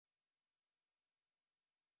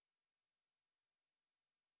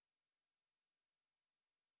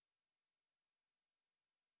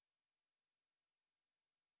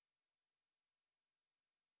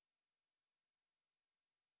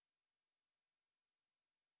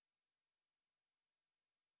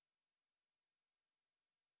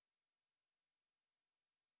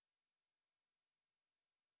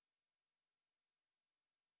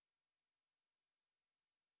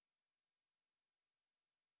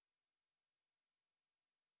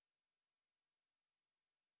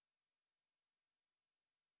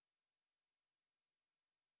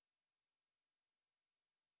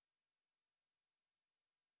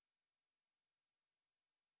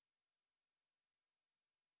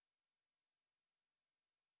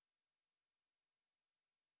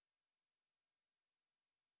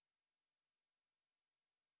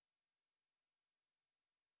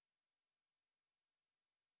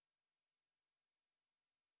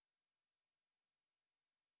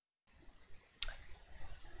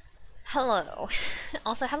Hello.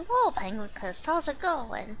 Also, hello, Penguin Kiss. How's it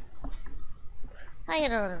going? How you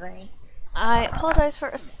doing today? I apologize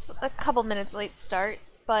for a couple minutes late start,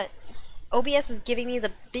 but OBS was giving me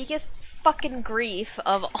the biggest fucking grief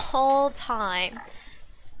of all time.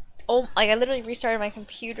 Oh, like I literally restarted my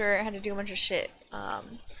computer. I had to do a bunch of shit.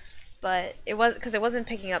 But it was because it wasn't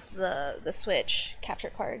picking up the Switch capture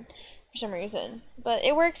card for some reason. But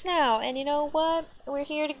it works now, and you know what? We're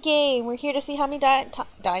here to game. We're here to see how many how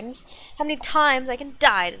many times I can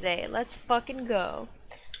die today. Let's fucking go.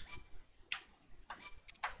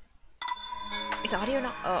 Is audio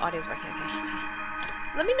not? Oh, audio's working.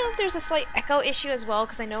 Okay. Let me know if there's a slight echo issue as well,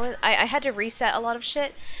 because I know I had to reset a lot of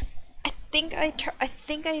shit. I think I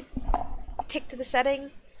ticked the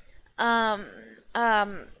setting. Um.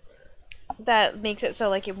 That makes it so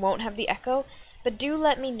like it won't have the echo, but do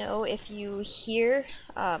let me know if you hear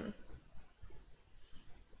an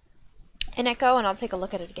echo and I'll take a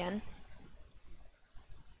look at it again.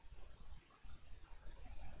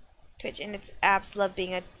 Twitch and its apps love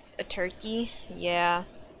being a turkey. Yeah,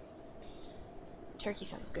 turkey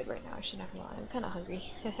sounds good right now. Actually, not gonna lie, I'm kind of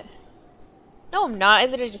hungry. No, I'm not. I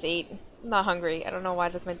literally just ate. I'm not hungry. I don't know why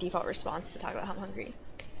that's my default response to talk about how I'm hungry.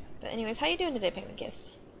 But anyways, how you doing today, Penguin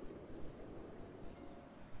Kissed?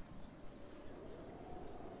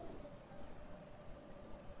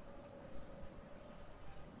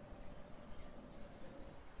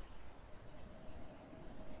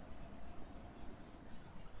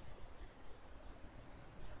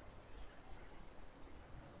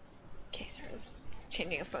 Okay, so I was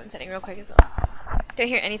changing a phone setting real quick as well. Do I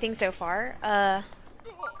hear anything so far?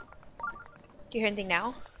 Do you hear anything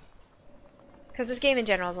now? Because this game in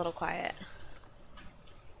general is a little quiet.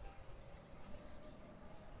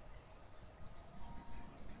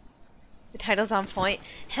 The title's on point.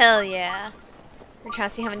 Hell yeah. I'm trying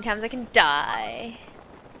to see how many times I can die.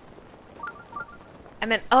 I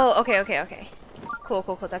meant, oh, okay.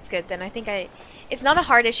 Cool. That's good. Then I think it's not a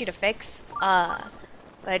hard issue to fix,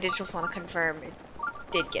 but I did just want to confirm it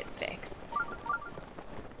did get fixed.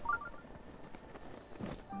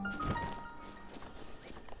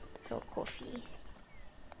 So coffee.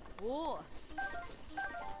 Ooh.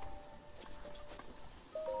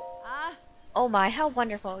 Oh my, how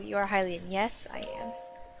wonderful. You are Hylian. Yes, I am.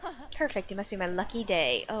 Perfect, it must be my lucky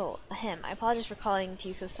day. Oh, ahem, I apologize for calling to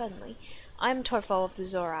you so suddenly. I'm Torfo of the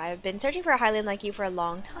Zora. I have been searching for a Hylian like you for a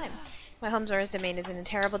long time. My home Zora's domain is in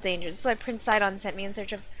terrible danger. This is why Prince Sidon sent me in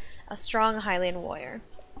search of a strong Hylian warrior.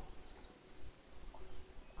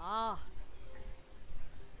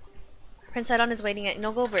 Prince Sidon is waiting at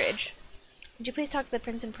Inogo Bridge. Would you please talk to the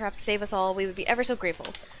prince and perhaps save us all? We would be ever so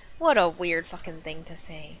grateful. What a weird fucking thing to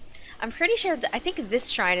say. I'm pretty sure that I think this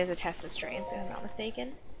shrine is a test of strength, if I'm not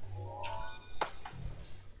mistaken.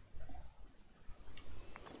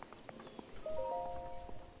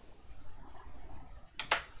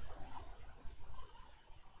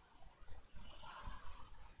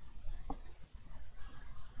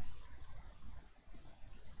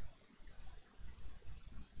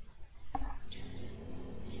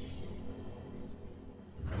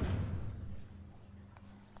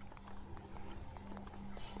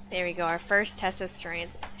 There we go, our first test of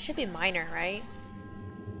strength. Should be minor, right?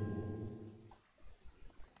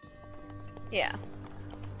 Yeah.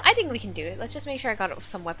 I think we can do it. Let's just make sure I got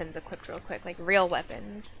some weapons equipped real quick, like real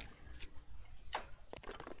weapons.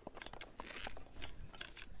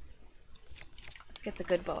 Let's get the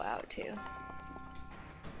good bow out, too.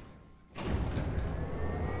 You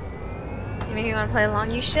make me want to play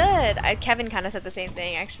along? You should! Kevin kind of said the same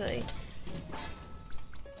thing, actually.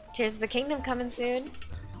 Tears of the Kingdom coming soon.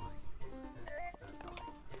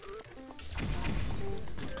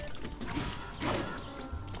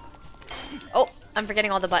 Oh, I'm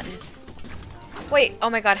forgetting all the buttons. Wait, oh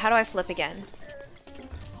my god, how do I flip again?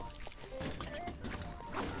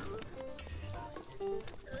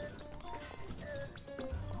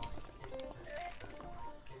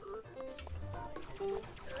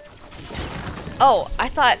 Oh, I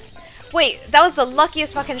thought... Wait, that was the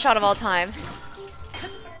luckiest fucking shot of all time.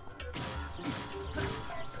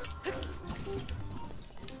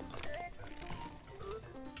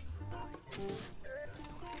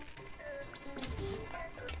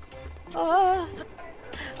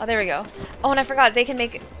 Oh, there we go. Oh, and I forgot, they can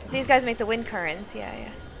make... These guys make the wind currents. Yeah.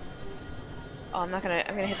 Oh, I'm gonna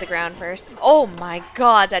hit the ground first. Oh my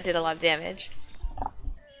god, that did a lot of damage.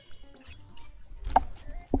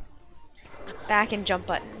 Back and jump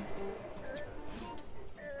button.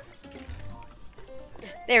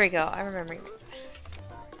 There we go, I'm remembering.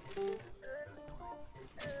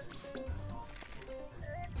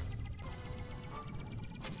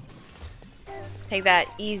 Take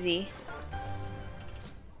that, easy.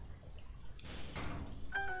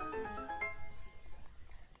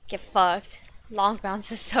 Get fucked. Long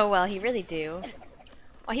bounces so well, he really do.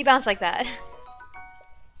 Oh, he bounced like that.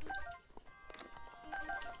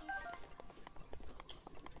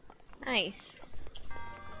 Nice.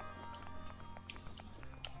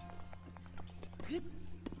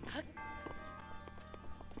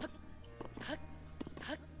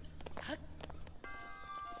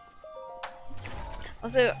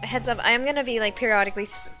 Also, heads up, I am gonna be like periodically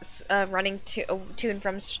running to and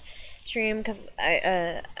from stream because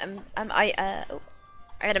oh, I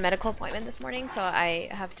had a medical appointment this morning, so I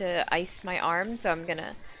have to ice my arm. So I'm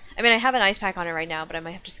gonna, I mean, I have an ice pack on it right now, but I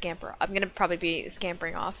might have to scamper. I'm gonna probably be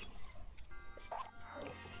scampering off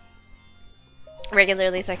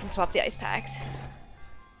regularly so I can swap the ice packs.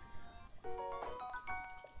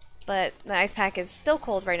 But the ice pack is still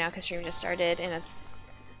cold right now because stream just started, and it's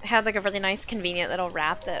I had like a really nice, convenient little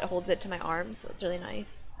wrap that holds it to my arm, so it's really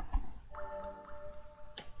nice.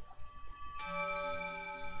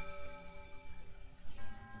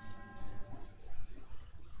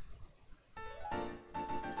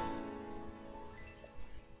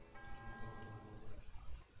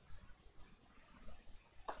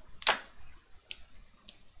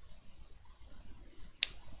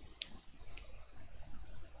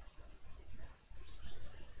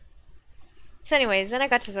 So anyways, then I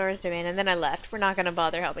got to Zora's domain, and then I left. We're not gonna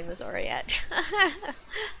bother helping the Zora yet.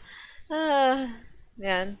 Man,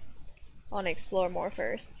 I want to explore more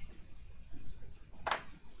first.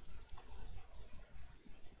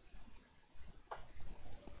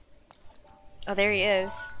 Oh, there he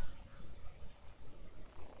is.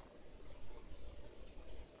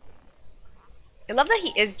 I love that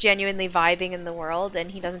he is genuinely vibing in the world,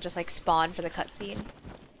 and he doesn't just like spawn for the cutscene.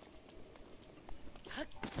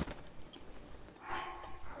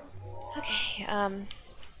 Okay, I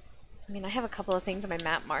mean, I have a couple of things on my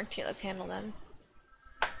map marked here. Let's handle them.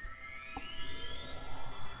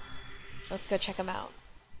 Let's go check them out.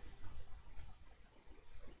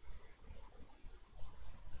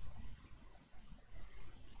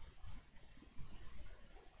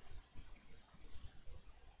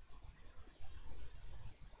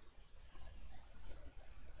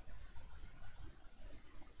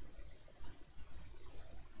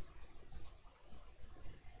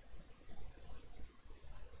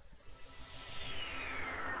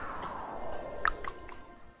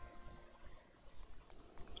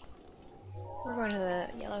 We're going to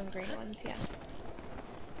the yellow and green ones, yeah.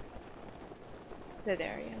 They're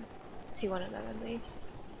there, yeah. See one of them at least.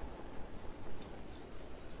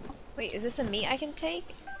 Wait, is this a meat I can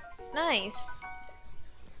take? Nice!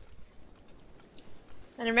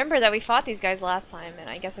 And remember that we fought these guys last time, and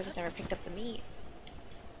I guess I just never picked up the meat.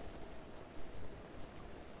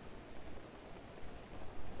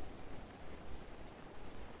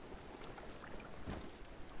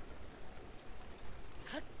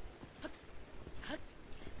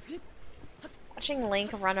 Watching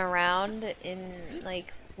Link run around in,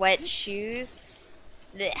 like, wet shoes.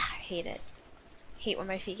 Blech, I hate it. Hate when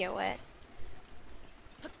my feet get wet.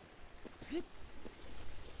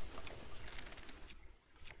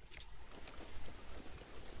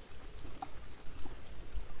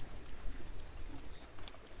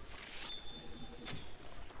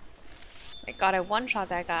 My god, I one-shot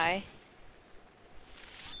that guy.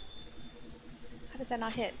 How did that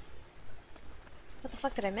not hit? What the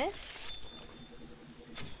fuck, did I miss?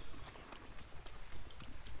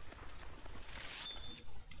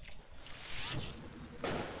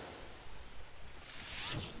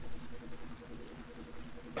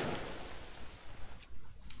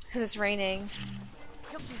 Because it's raining.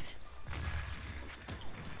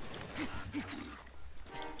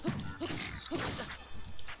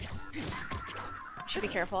 Should be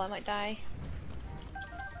careful, I might die.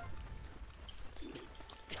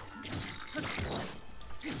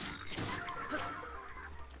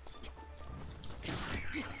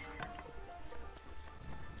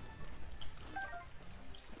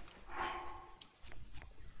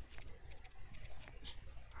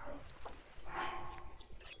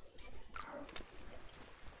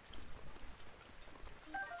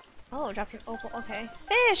 Oh, dropped an opal. Okay.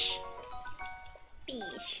 Fish!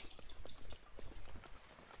 Fish.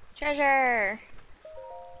 Treasure!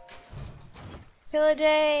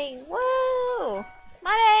 Pillaging! Woo!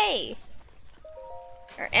 Money!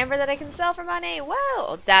 Or amber that I can sell for money! Whoa!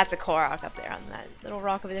 Oh, that's a Korok up there on that little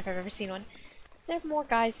rock over there if I've ever seen one. Is there more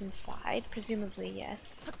guys inside? Presumably,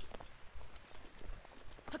 yes.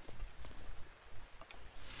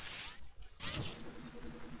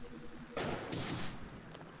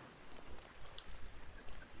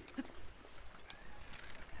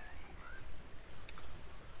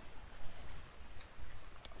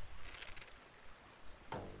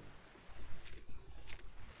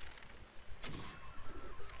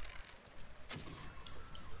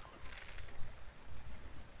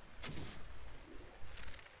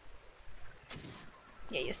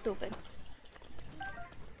 you stupid.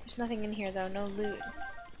 There's nothing in here though, no loot.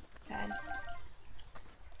 Sad.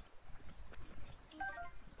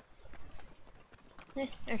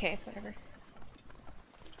 Okay, it's whatever.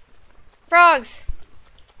 Frogs!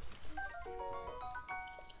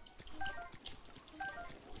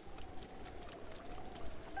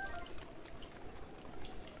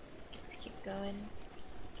 Let's keep going.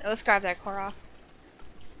 Oh, let's grab that core off.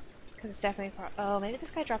 Because it's definitely oh, maybe this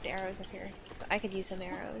guy dropped arrows up here. So I could use some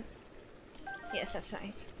arrows. Yes, that's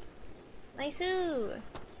nice. Nice-oo!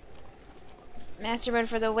 Master mode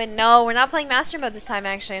for the win. No, we're not playing master mode this time,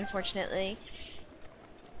 actually, unfortunately.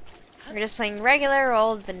 We're just playing regular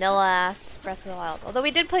old vanilla ass Breath of the Wild. Although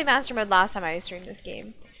we did play master mode last time I streamed this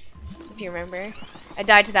game, if you remember. I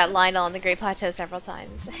died to that Lionel on the Great Plateau several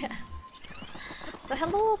times. So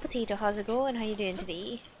hello, Potato. How's it going? How you doing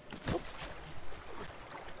today? Oops.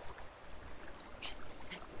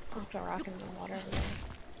 I'll a rock in the water over there.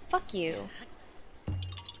 Fuck you.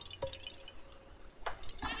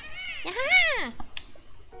 Yaha!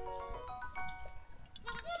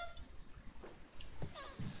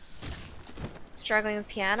 Struggling with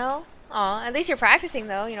piano? Aw, at least you're practicing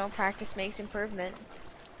though. You know, practice makes improvement.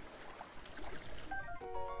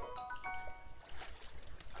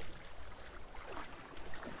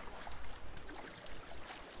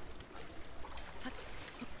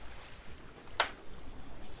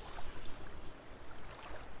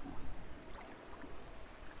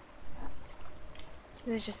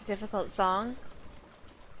 This is just a difficult song.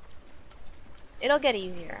 It'll get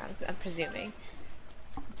easier, I'm presuming.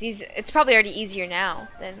 It's probably already easier now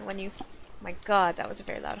than when you... My god, that was a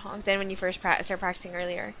very loud honk. Than when you first started practicing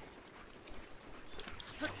earlier.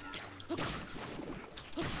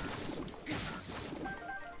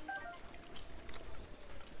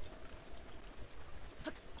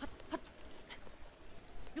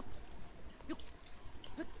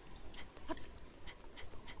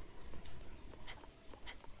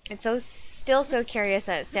 It's still so curious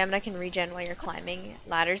that stamina can regen while you're climbing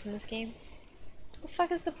ladders in this game. What the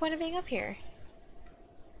fuck is the point of being up here?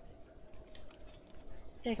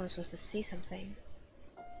 I feel like I'm supposed to see something.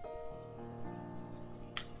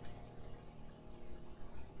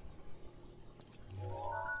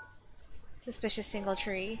 Suspicious single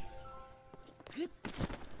tree. A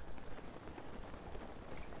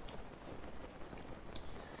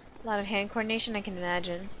lot of hand coordination, I can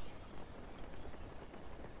imagine.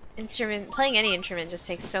 Playing any instrument just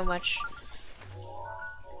takes so much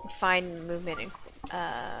fine movement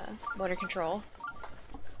and motor control.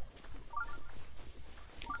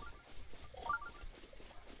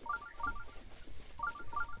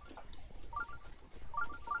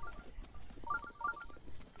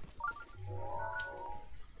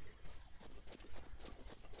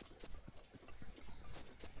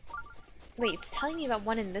 Wait, it's telling me about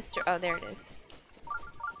one in this. Oh, there it is.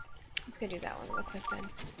 Let's go do that one real quick then.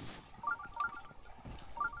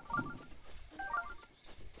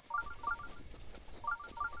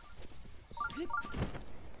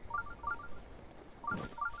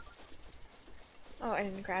 Oh, I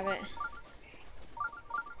didn't grab it.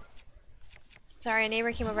 Sorry, a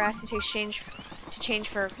neighbor came over asking to change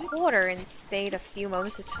for a quarter and stayed a few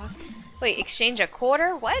moments to talk. Wait, exchange a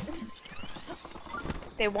quarter? What?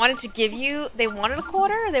 They wanted a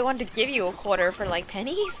quarter? Or they wanted to give you a quarter for like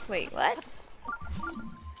pennies? Wait, what?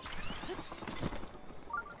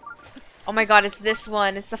 Oh my god, it's this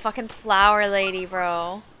one. It's the fucking flower lady,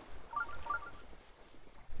 bro. Oh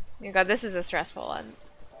my god, this is a stressful one.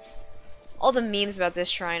 All the memes about this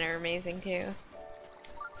shrine are amazing too.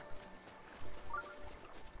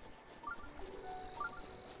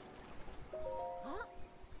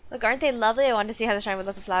 Look, aren't they lovely? I wanted to see how the shrine would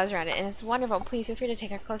look with flowers around it, and it's wonderful. Please feel free to take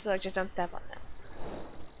a closer look, just don't step on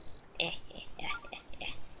them.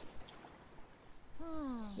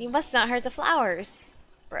 You must not hurt the flowers.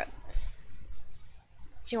 Bro.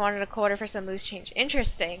 She wanted a quarter for some loose change.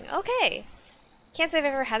 Interesting. Okay. Can't say I've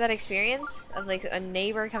ever had that experience of like a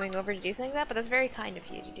neighbor coming over to do something like that, but that's very kind of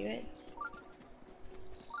you to do it.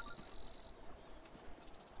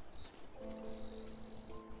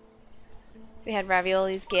 If we had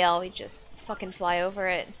Ravioli's Gale, we'd just fucking fly over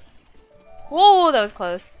it. Whoa, that was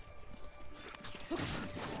close.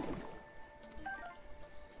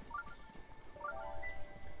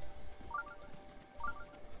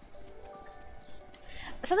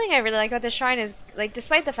 Something I really like about this shrine is, like,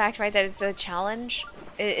 despite the fact, right, that it's a challenge,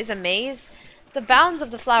 it is a maze, the bounds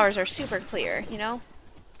of the flowers are super clear, you know?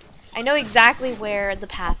 I know exactly where the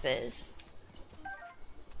path is.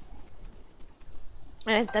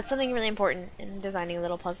 And that's something really important in designing a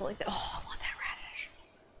little puzzle like that. Oh, I want that radish.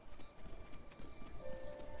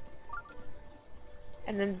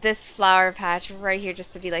 And then this flower patch right here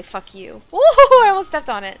just to be like, fuck you. Woo! I almost stepped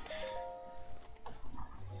on it.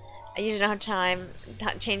 I usually don't have time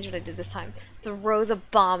to change what I did this time. Throws a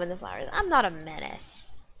bomb in the flowers. I'm not a menace.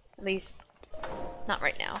 At least, not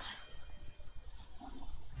right now.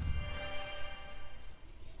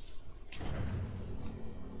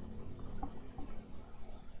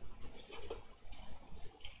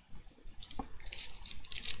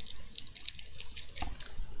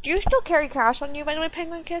 Do you still carry cash on you, by the way,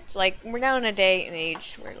 penguin kids? Like, we're now in a day and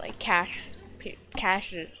age where, like, cash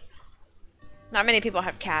is... Not many people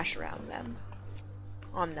have cash around them.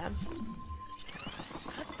 On them.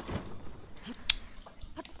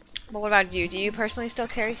 But what about you? Do you personally still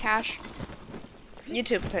carry cash?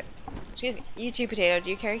 Excuse me. You two potato, do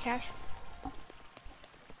you carry cash?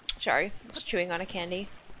 Sorry, just chewing on a candy.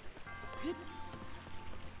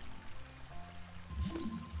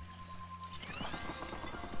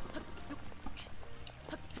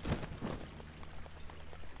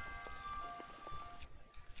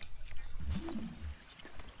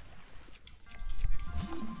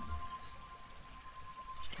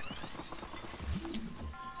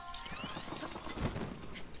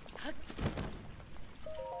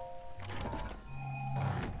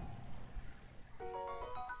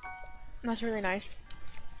 That's really nice.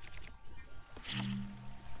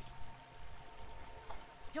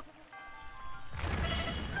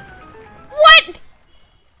 What?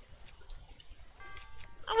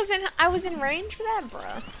 I was in range for that,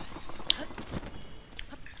 bruh.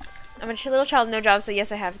 I'm a little child, no job, so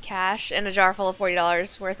yes, I have cash and a jar full of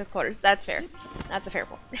 $40 worth of quarters. That's fair. That's a fair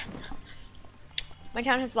point. My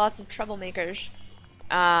town has lots of troublemakers.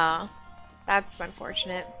 That's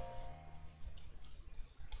unfortunate.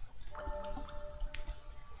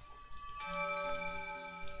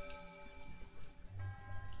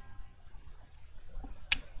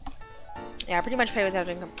 Yeah, I pretty much pay with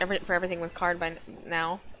for everything with card by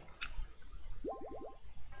now.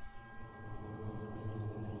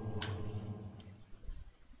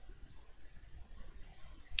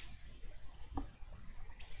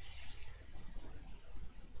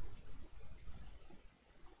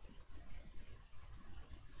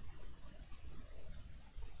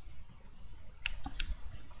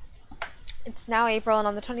 It's now April, and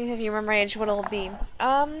on the 20th, if you remember my age, what it'll be.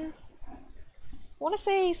 I want to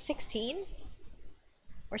say 16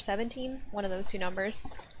 or 17, one of those two numbers.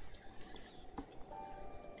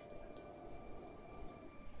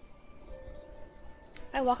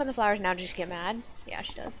 I walk on the flowers now to just get mad. Yeah,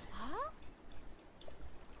 she does.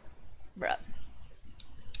 Bruh.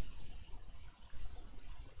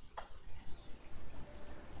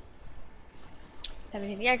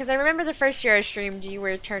 Yeah, because I remember the first year I streamed, you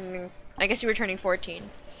were turning. I guess you were turning 14.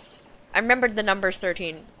 I remembered the numbers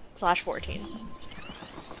 13/14.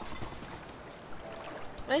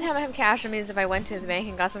 The only time I have cash on me is if I went to the bank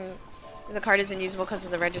and got some. The card isn't usable because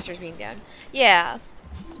of the registers being down. Yeah.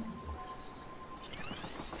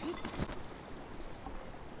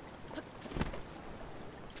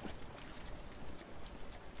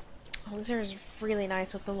 Oh, this area is really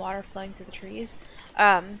nice with the water flowing through the trees.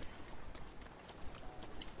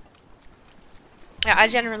 Yeah, I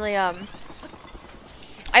generally, I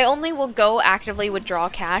only will go actively withdraw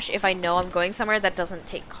cash if I know I'm going somewhere that doesn't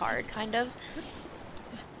take card, kind of.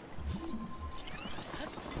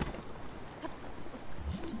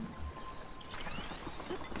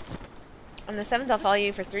 On the 7th, I'll follow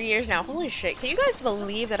you for 3 years now. Holy shit, can you guys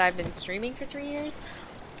believe that I've been streaming for 3 years?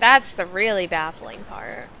 That's the really baffling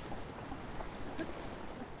part.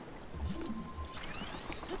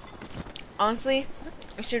 Honestly,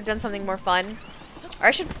 I should have done something more fun. Or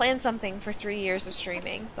I should plan something for 3 years of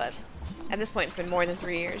streaming, but at this point it's been more than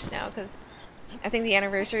 3 years now, because I think the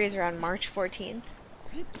anniversary is around March 14th.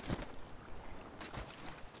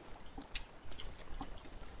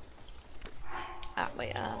 Ah,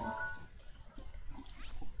 wait, I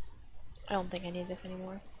don't think I need this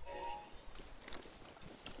anymore.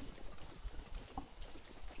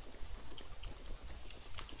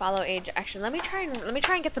 Follow age. Actually, let me try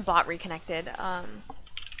and get the bot reconnected.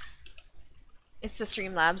 It's the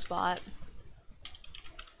Streamlabs bot.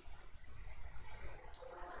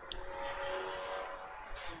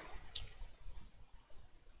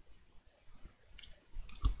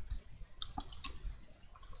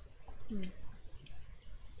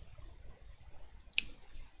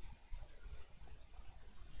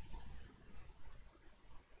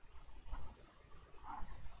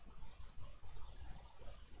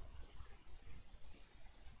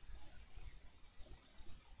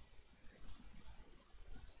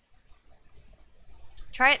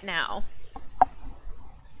 Try it now.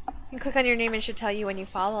 You can click on your name and it should tell you when you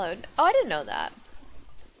followed. Oh, I didn't know that.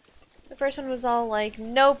 first one was all like,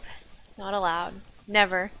 nope, not allowed.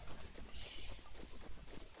 Never.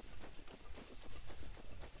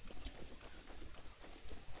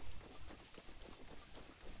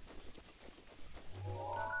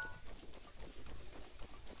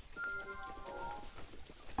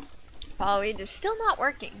 Polyweed is still not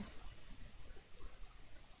working.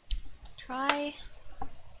 Try.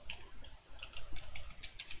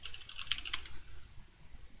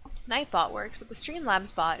 Nightbot works, but the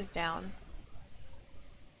Streamlabs bot is down.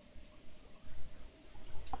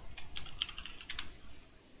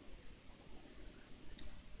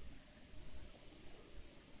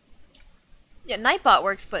 Yeah, Nightbot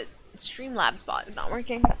works, but Streamlabs bot is not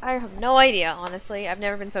working. I have no idea, honestly. I've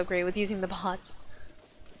never been so great with using the bots.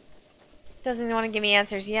 Doesn't want to give me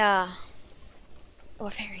answers. Yeah. Oh,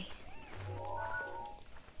 a fairy.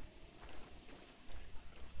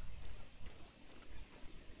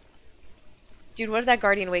 Dude, what if that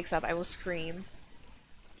guardian wakes up? I will scream.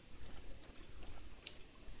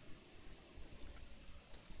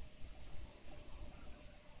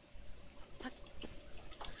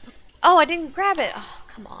 Oh, I didn't grab it. Oh,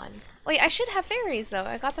 come on. Wait, I should have fairies, though.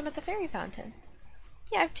 I got them at the fairy fountain.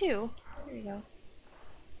 Yeah, I have 2. There you go.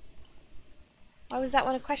 Why was that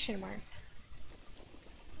one a question mark?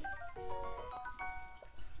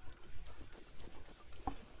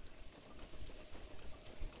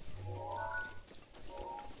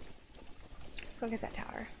 Go get that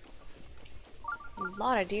tower. A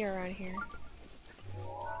lot of deer around here.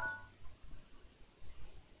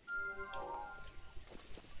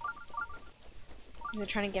 They're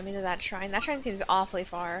trying to get me to that shrine. That shrine seems awfully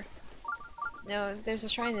far. No, there's a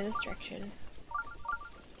shrine in this direction.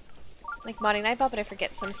 Like modding Nightbot, but I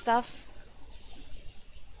forget some stuff.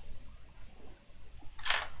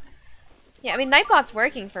 Yeah, I mean, Nightbot's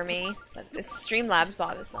working for me, but it's Streamlabs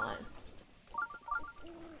bot that's not.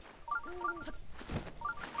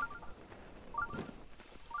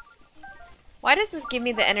 Why does this give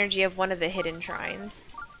me the energy of one of the hidden shrines?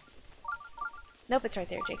 Nope, it's right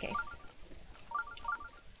there, JK.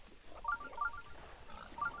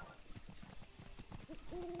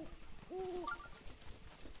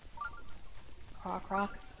 Croc,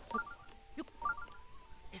 croc.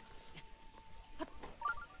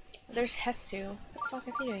 There's Hestu. What the fuck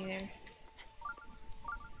is he doing there?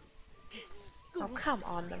 Oh, come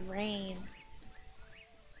on, the rain.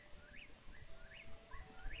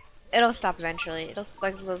 It'll stop eventually. It'll,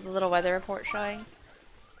 like the little weather report showing.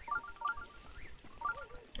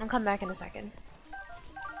 I'll come back in a second.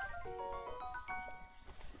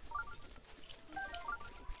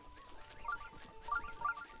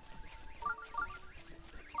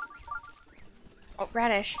 Oh,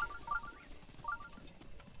 radish.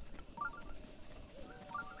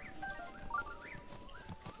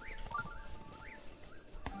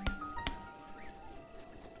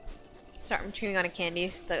 Sorry, I'm chewing on a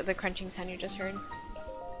candy, the crunching sound you just heard.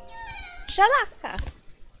 Shalaka!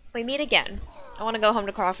 We meet again. I want to go home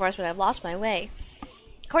to Coral Forest, but I've lost my way.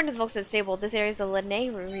 According to the folks at the stable, this area is the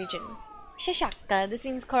Lene region. Shishaka, this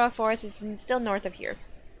means Korok Forest is still north of here.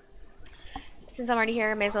 Since I'm already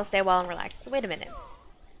here, I may as well stay a while and relax. Wait a minute.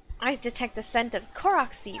 I detect the scent of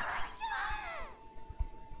Korok seeds.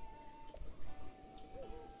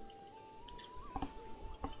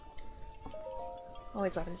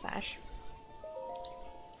 Always weapon sash.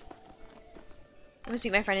 I must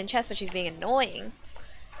beat my friend in chess, but she's being annoying.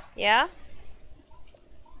 Yeah?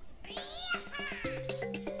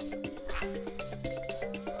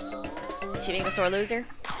 Is she being a sore loser?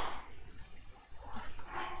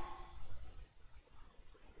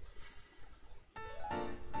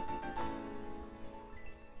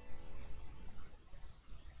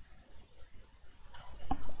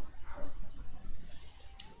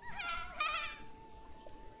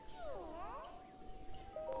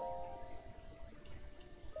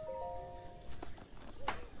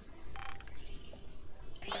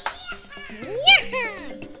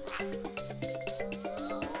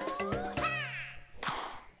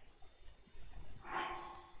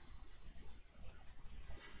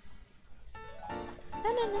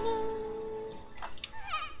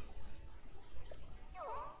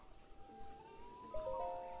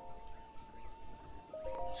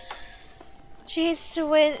 She hates to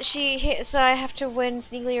win. So I have to win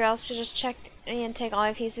sneakily, or else she'll just check and take all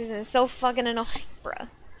my pieces, and it's so fucking annoying, bruh.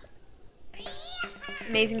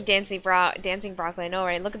 Amazing dancing broccoli. I know,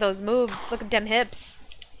 right? Look at those moves. Look at them hips.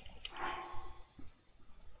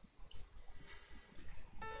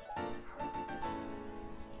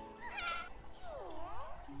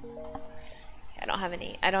 I don't have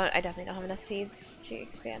any. I definitely don't have enough seeds to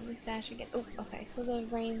expand my stash again. Oh, okay. So the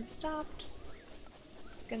rain stopped.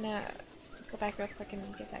 Gonna Go back real quick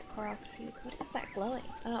and get that Korok seed. What is that glowing?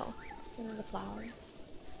 Oh, it's one of the flowers.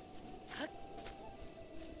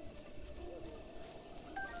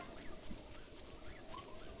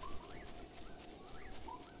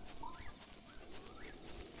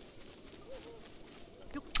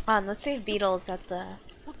 Let's save Beetle's at the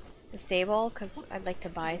stable, because I'd like to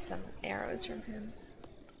buy some arrows from him.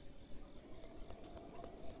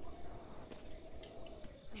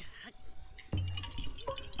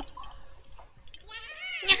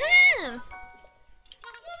 Yahoo!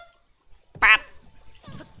 Bop.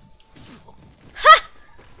 Ha!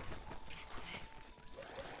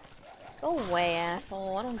 Go away,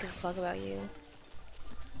 asshole. I don't give a fuck about you.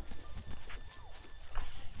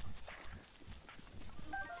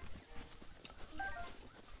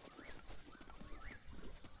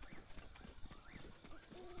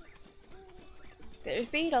 There's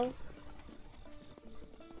Beetle.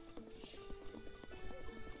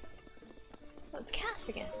 Oh, it's Cass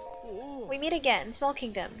again. Oh. We meet again. Small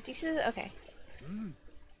Kingdom. Do you see this? Okay.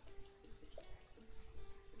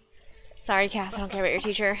 Sorry, Cass. I don't care about your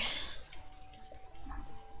teacher.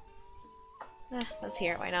 Let's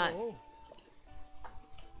hear it. Why not? Oh.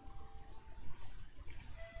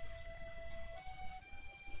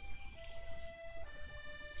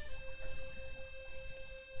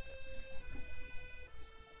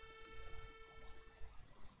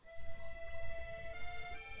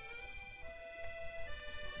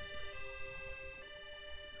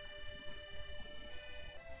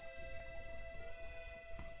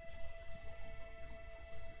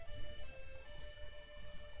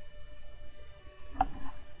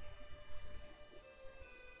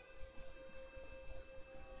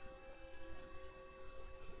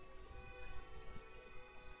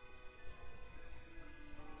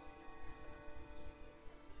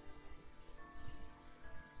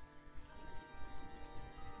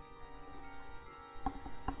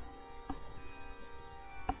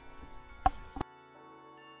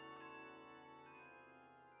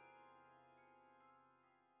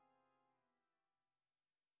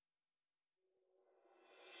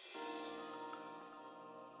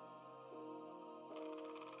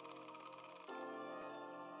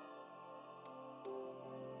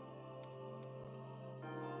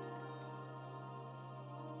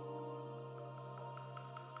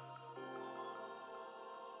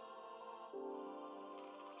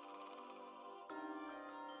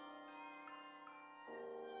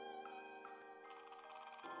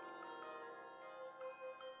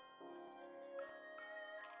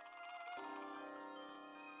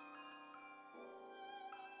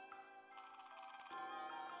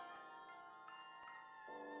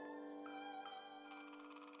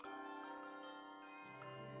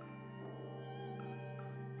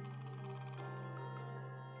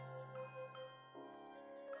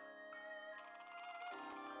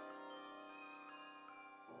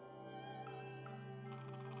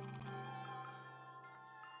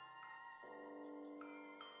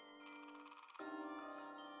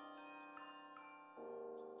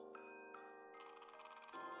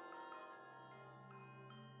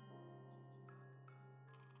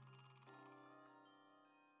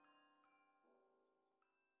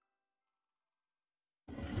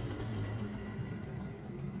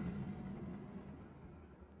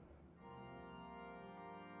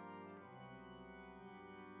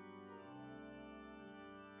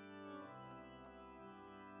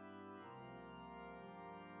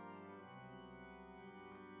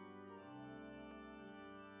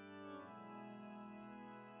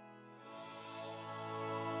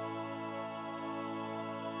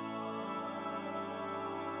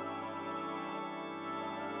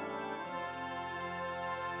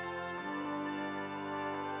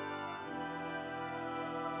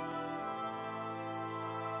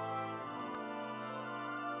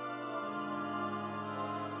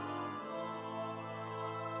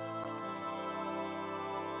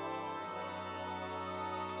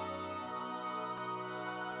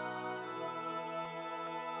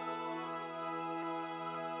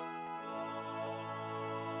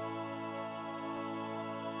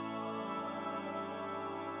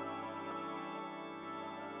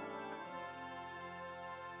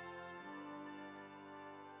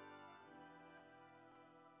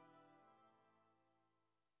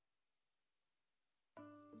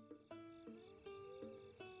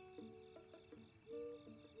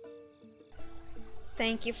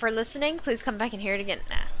 Thank you for listening. Please come back and hear it again.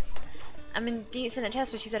 Nah. I'm in decent at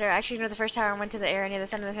test, but she said I actually ignored the first tower and went to the area near the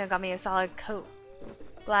center of the field, got me a solid coat.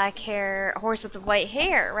 Black hair, a horse with the white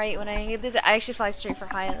hair, right? When I did it, I actually fly straight for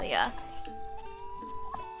Hylia.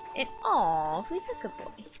 And, aw, who's a good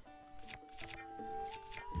boy?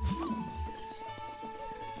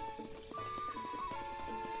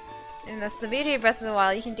 And that's the beauty of Breath of the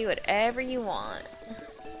Wild. You can do whatever you want.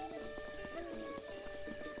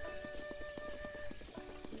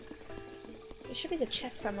 There should be the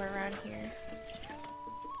chest somewhere around here.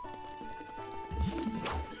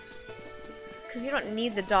 Because you don't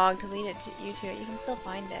need the dog to lead you to it. You can still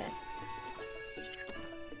find it.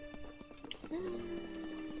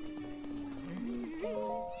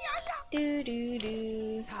 Do do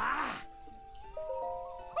do.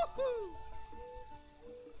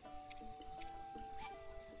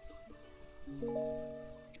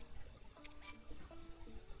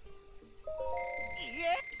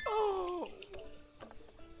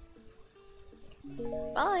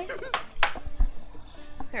 Bye.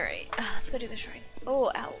 Alright, let's go do the shrine.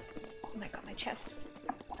 Oh, ow. Oh my god, my chest.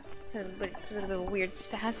 It's a little bit of a weird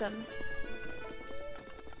spasm.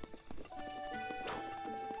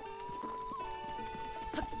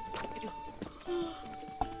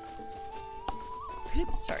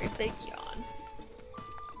 Sorry, big yawn.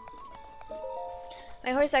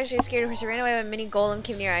 My horse actually was scared of horse. He ran away when a mini golem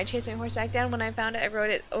came near. I chased my horse back down. When I found it, I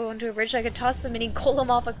rode it onto a bridge so I could toss the mini golem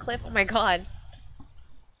off a cliff. Oh my god.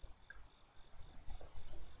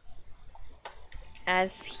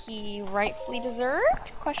 As he rightfully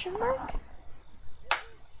deserved? Question mark?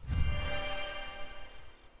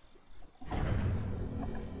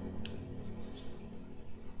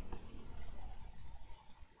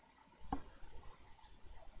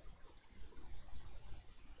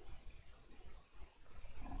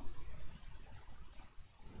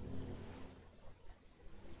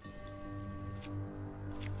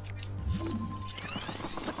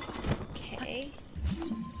 Okay.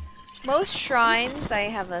 Most shrines I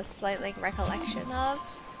have a slight like recollection of.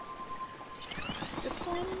 This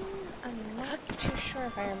one, I'm not too sure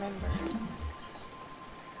if I remember.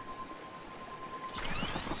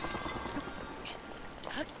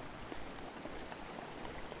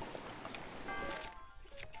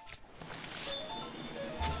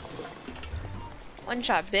 One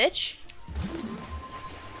shot, bitch.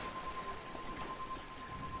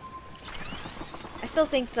 I still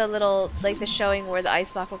think the little, like the showing where the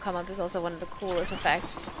ice block will come up is also one of the coolest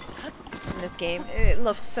effects in this game. It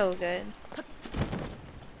looks so good.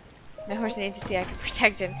 My horse needs to see I can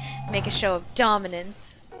protect him and make a show of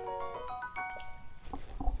dominance.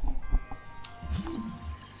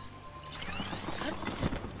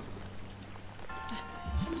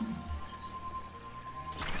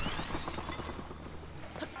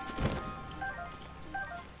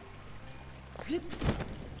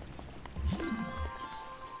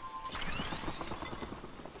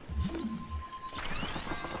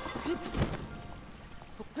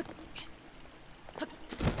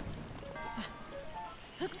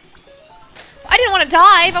 I didn't want to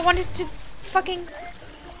dive, I wanted to fucking...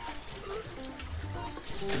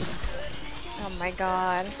 Oh my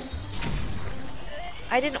god.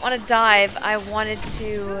 I didn't want to dive, I wanted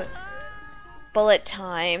to... bullet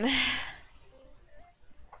time.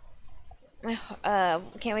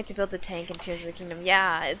 Can't wait to build the tank in Tears of the Kingdom.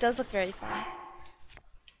 Yeah, it does look very fun.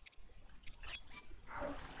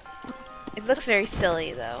 It looks very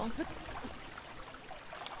silly though.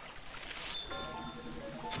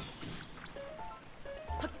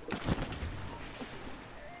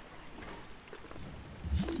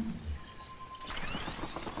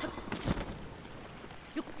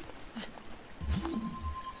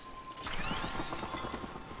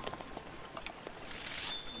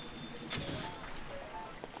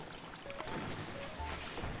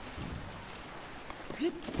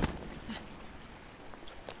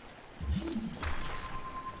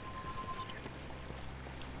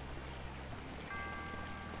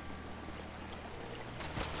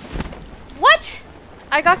 What?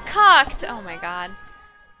 I got cocked! Oh my god.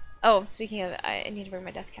 Oh, speaking of, I need to bring my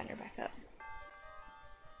death counter back up.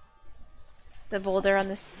 The boulder on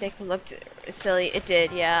the stick looked silly. It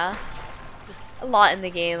did, yeah. A lot in the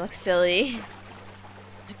game looks silly.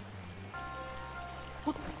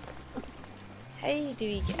 How do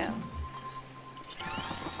we go?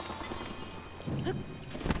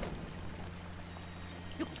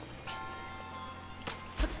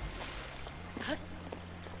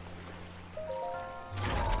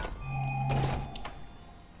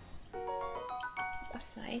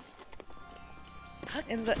 That's nice.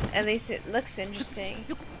 At least it looks interesting.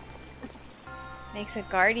 Makes a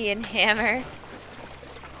guardian hammer.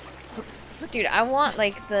 Dude, I want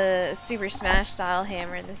like the Super Smash style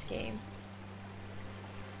hammer in this game.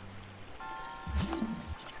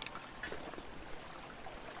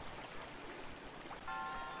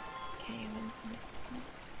 Okay, next one.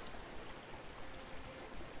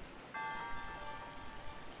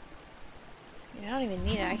 I don't even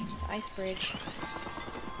need it, I can just ice bridge.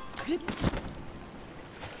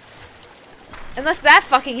 Unless that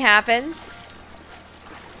fucking happens.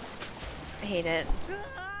 I hate it.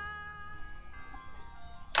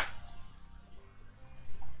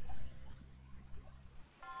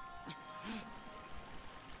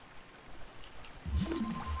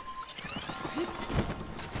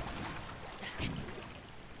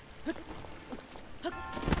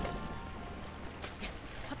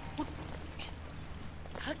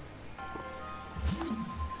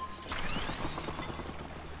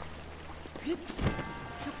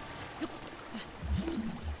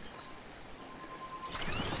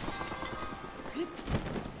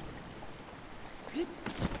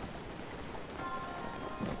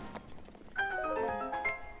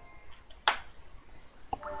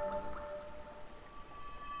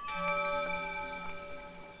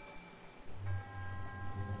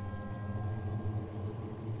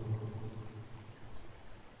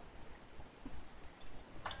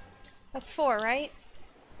 That's 4, right?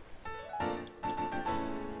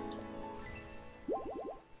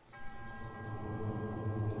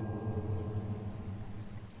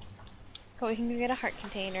 Cool, we can go get a heart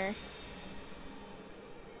container.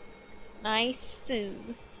 Nice.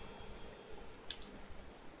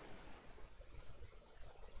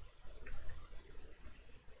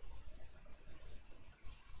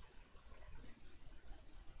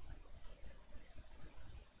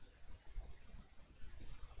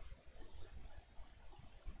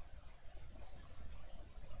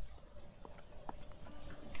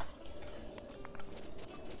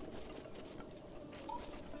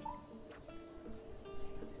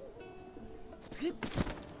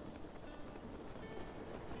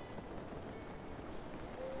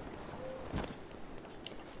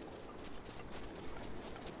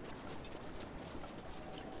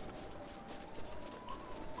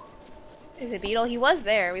 Is it Beetle? He was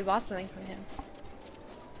there. We bought something from him.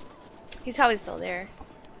 He's probably still there.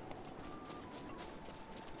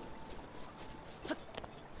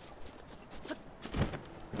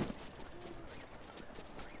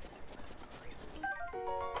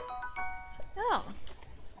 Oh.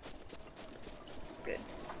 That's good.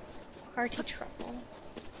 Hearty truffle.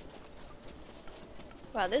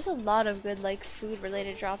 Wow, there's a lot of good, like,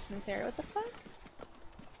 food-related drops in this area. What the fuck?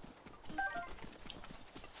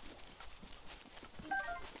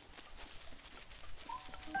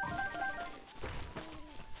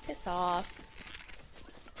 Piss off.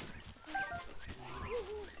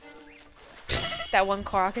 That one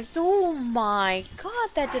Korok is. Oh my god,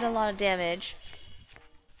 that did a lot of damage.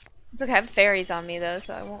 It's okay, I have fairies on me though,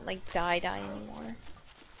 so I won't like die anymore.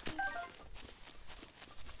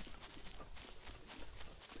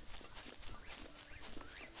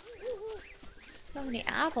 So many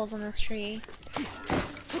apples on this tree.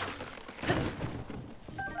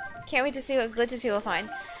 Can't wait to see what glitches you'll find.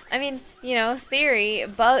 I mean, you know, theory,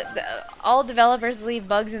 all developers leave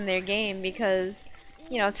bugs in their game because,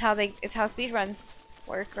 you know, it's how speedruns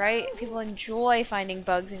work, right? People enjoy finding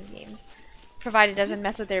bugs in games, provided it doesn't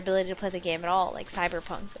mess with their ability to play the game at all, like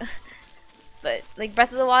Cyberpunk. But like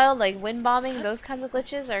Breath of the Wild, like wind bombing, those kinds of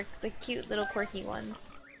glitches are the cute little quirky ones.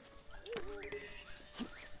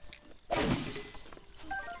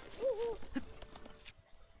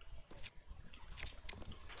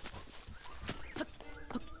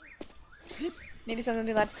 Maybe something we'll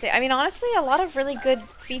be allowed to say. I mean, honestly, a lot of really good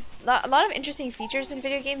a lot of interesting features in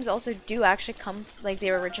video games also do actually come like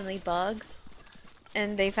they were originally bugs.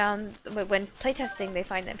 And they found, when playtesting, they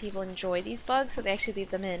find that people enjoy these bugs, so they actually leave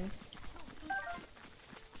them in.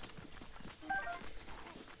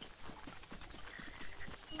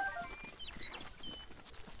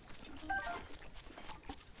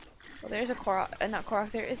 Well, there's a Korok, not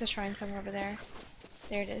Korok, there is a shrine somewhere over there.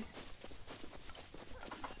 There it is.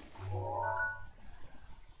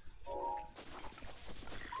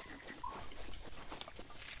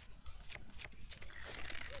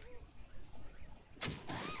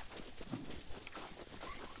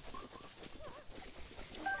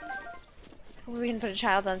 We can put a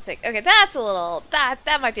child on stick. Okay, that's a little, that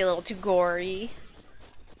might be a little too gory.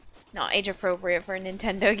 Not age appropriate for a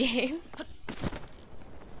Nintendo game.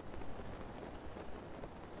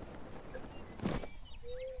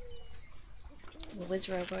 The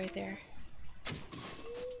Wizrobe right there.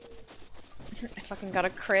 I fucking got a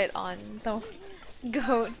crit on the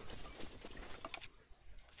goat.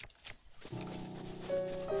 I'm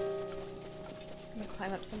gonna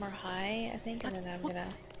climb up somewhere high, I think, and then I'm gonna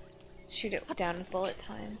shoot it down with bullet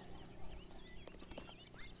time.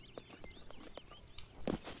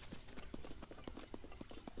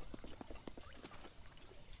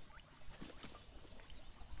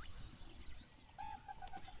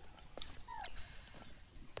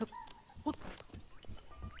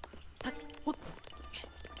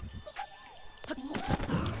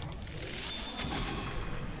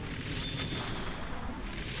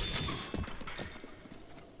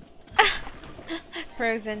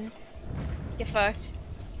 frozen. Get fucked.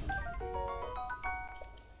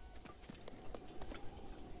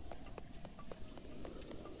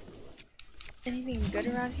 Anything good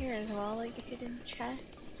around here as well, like a hidden chest?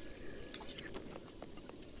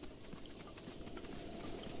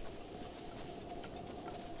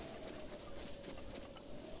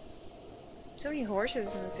 So many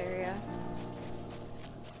horses in this area.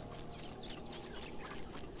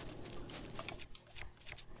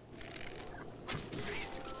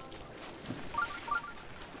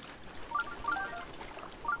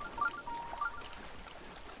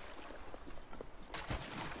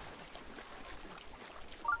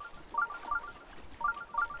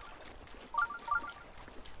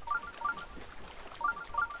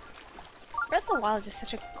 Breath of the Wild is just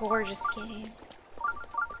such a gorgeous game.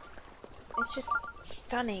 It's just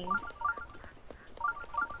stunning.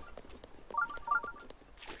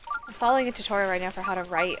 I'm following a tutorial right now for how to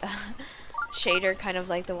write a shader, kind of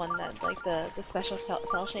like the one that, like the special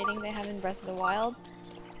cell shading they have in Breath of the Wild.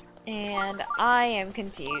 And I am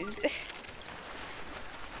confused.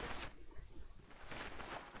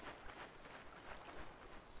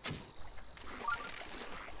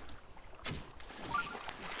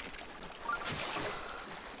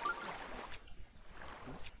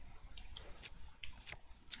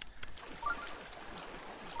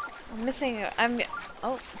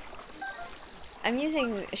 I'm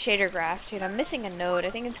using shader graph, dude. I'm missing a node. I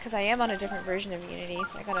think it's because I am on a different version of Unity,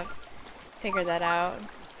 so I gotta figure that out.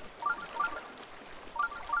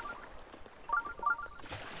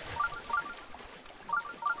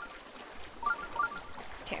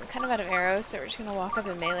 Okay, I'm kind of out of arrows, so we're just gonna walk up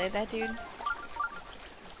and melee that dude.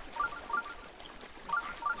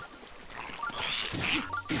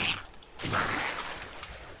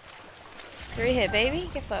 Three hit, baby.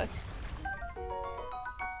 Get fucked.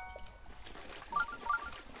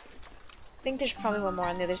 I think there's probably one more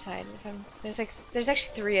on the other side. There's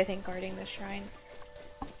actually three, I think, guarding the shrine.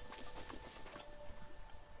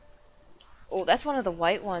 Oh, that's one of the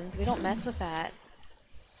white ones. We don't mess with that.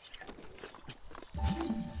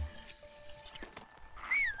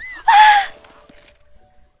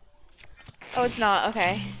 Oh, it's not.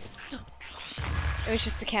 Okay. It was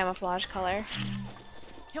just the camouflage color.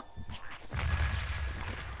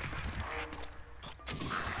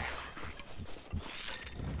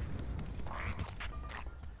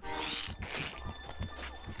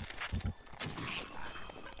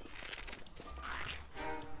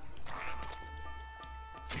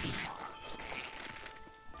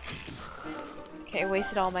 Okay,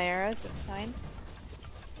 wasted all my arrows, but it's fine.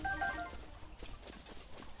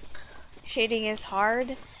 Shading is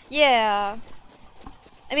hard. Yeah.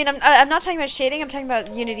 I mean, I'm not talking about shading. I'm talking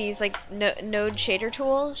about Unity's like node shader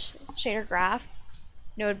tool, shader graph,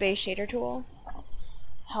 node-based shader tool.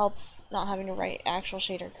 Helps not having to write actual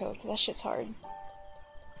shader code, 'cause that shit's hard.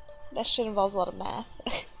 That shit involves a lot of math.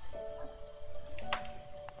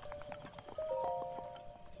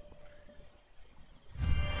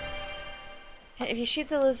 If you shoot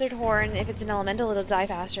the lizard horn, if it's an elemental, it'll die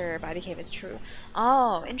faster. Body cave is true.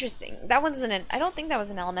 Oh, interesting. That one's I don't think that was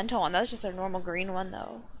an elemental one. That was just a normal green one,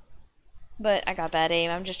 though. But I got bad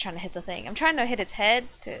aim. I'm just trying to hit the thing. I'm trying to hit its head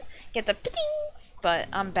to get the ptings, but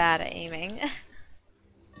I'm bad at aiming.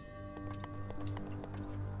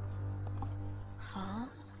 Huh?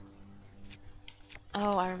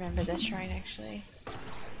 Oh, I remember this shrine, actually.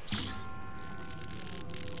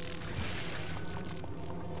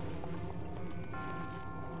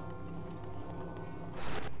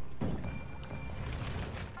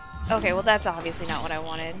 Okay, well that's obviously not what I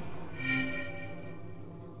wanted.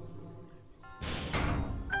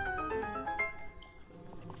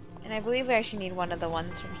 And I believe we actually need one of the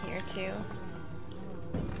ones from here too.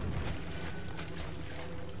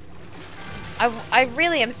 I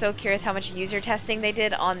really am so curious how much user testing they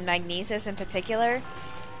did on Magnesis in particular.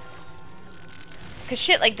 Cause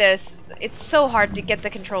shit like this, it's so hard to get the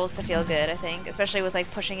controls to feel good, I think. Especially with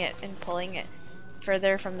like pushing it and pulling it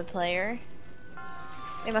further from the player.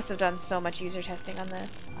 They must have done so much user testing on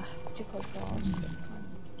this. Ugh, it's too close to the wall. Let's just get this one.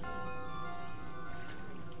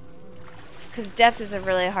 Because depth is a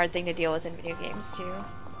really hard thing to deal with in video games, too.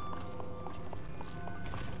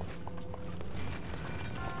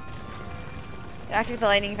 Activate the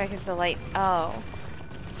lightning effect gives the light. Oh.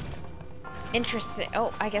 Interesting.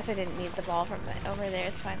 Oh, I guess I didn't need the ball from over there.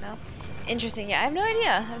 It's fine, though. Interesting. Yeah, I have no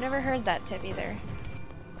idea. I've never heard that tip either.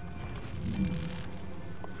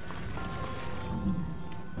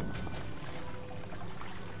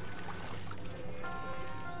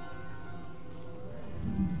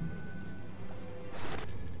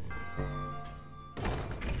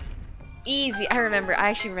 Easy. I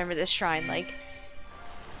actually remember this shrine, like,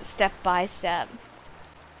 step by step.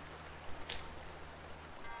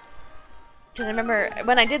 Because I remember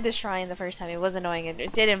when I did this shrine the first time, it was annoying.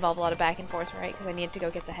 It did involve a lot of back and forth, right? Because I needed to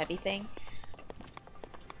go get the heavy thing.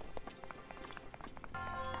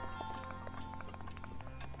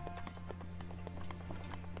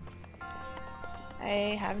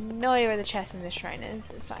 I have no idea where the chest in this shrine is.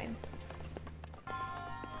 It's fine.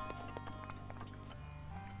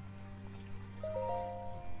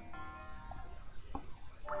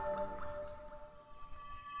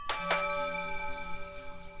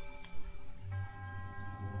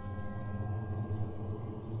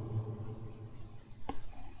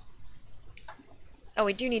 Oh,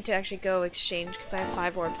 we do need to actually go exchange because I have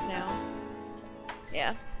 5 orbs now.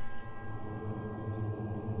 Yeah.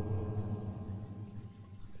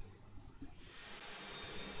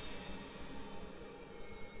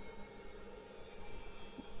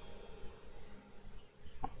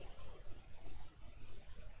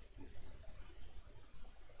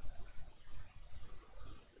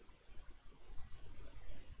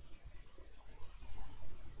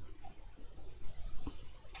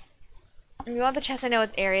 If you want the chest, I know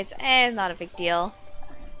with areas, not a big deal.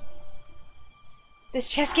 This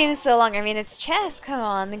chess game is so long. I mean, it's chess. Come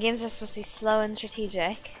on, the games are supposed to be slow and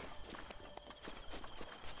strategic.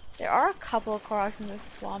 There are a couple of Koroks in this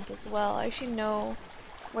swamp as well. I actually know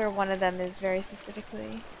where one of them is very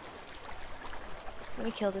specifically. Let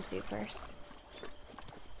me kill this dude first.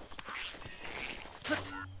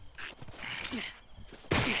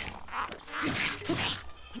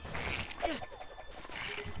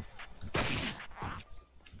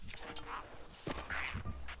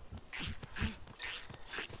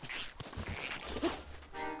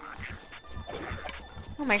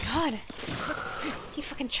 Oh my god! He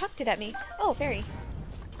fucking chucked it at me. Oh, very.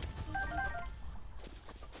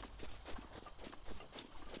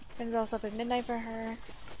 Friends all up at midnight for her,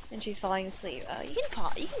 and she's falling asleep. You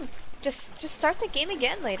can just start the game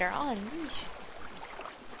again later on. Yeesh.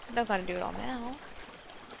 I don't gotta do it all now.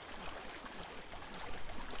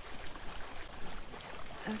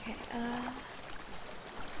 Okay,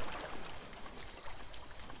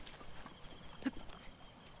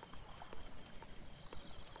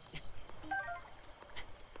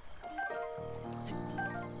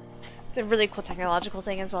 It's a really cool technological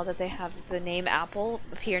thing as well that they have the name apple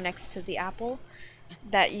appear next to the apple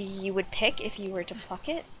that you would pick if you were to pluck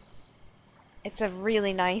it. It's a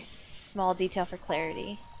really nice small detail for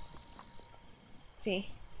clarity. See?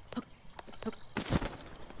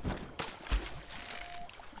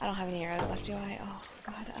 I don't have any arrows left, do I? Oh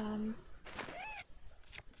god,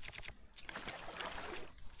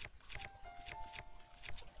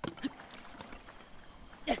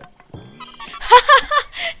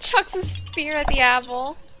 chucks a spear at the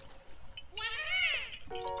apple.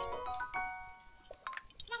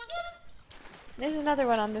 There's another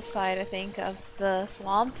one on this side, I think, of the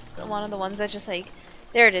swamp. One of the ones that's just like...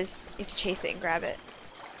 There it is. You have to chase it and grab it.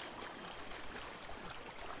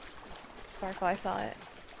 Sparkle, I saw it.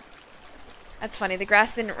 That's funny. The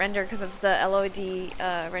grass didn't render because of the LOD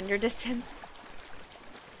render distance.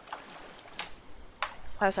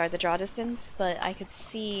 Oh, sorry, the draw distance. But I could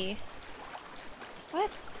see... What?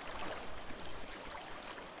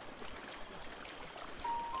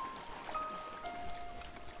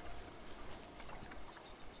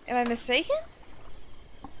 Am I mistaken?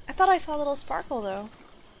 I thought I saw a little sparkle, though.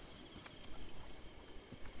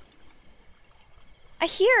 I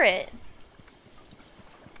hear it!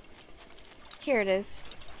 Here it is.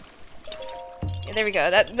 Yeah, there we go.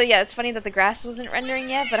 But yeah, it's funny that the grass wasn't rendering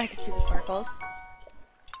yet, but I could see the sparkles.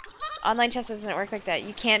 Online chess doesn't work like that.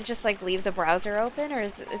 You can't just like leave the browser open, or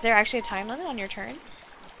is there actually a time limit on your turn?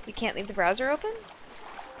 You can't leave the browser open?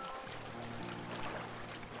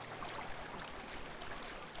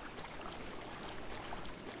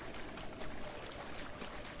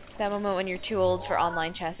 That moment when you're too old for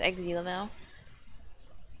online chess, Exilamo.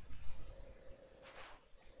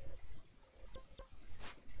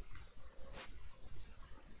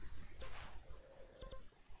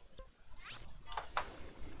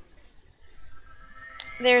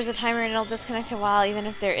 There's a timer and it'll disconnect a while even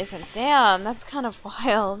if there isn't. Damn, that's kind of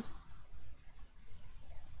wild.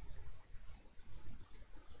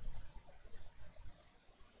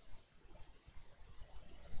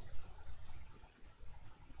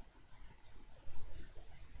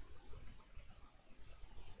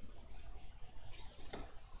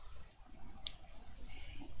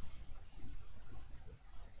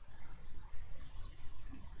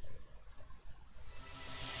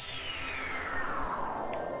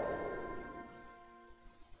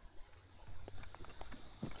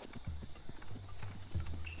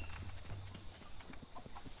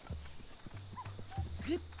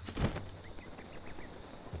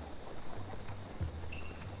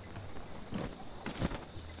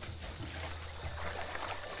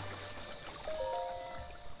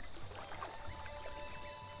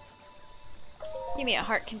 me a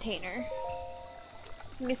heart container.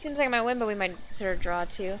 I mean, it seems like I might win, but we might sort of draw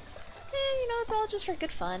too. You know, it's all just for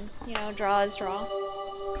good fun. You know, draw is draw.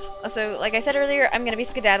 Also, like I said earlier, I'm gonna be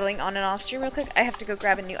skedaddling on and off stream real quick. I have to go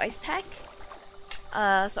grab a new ice pack.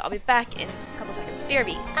 So I'll be back in a couple seconds.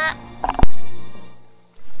 BRB. Ah!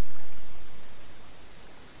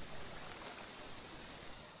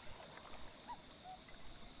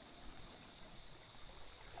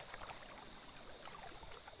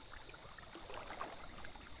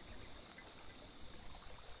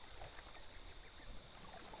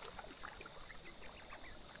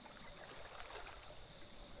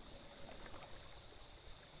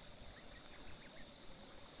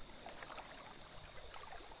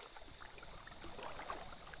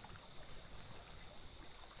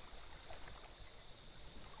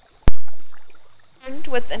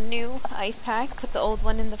 With a new ice pack, put the old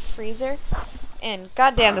one in the freezer, and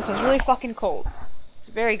goddamn, this one's really fucking cold. It's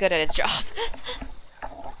very good at its job.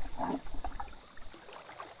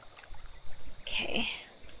 Okay.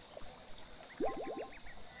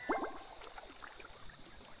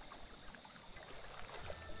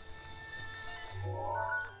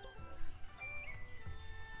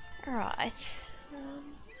 Alright.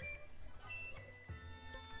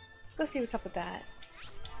 Let's go see what's up with that.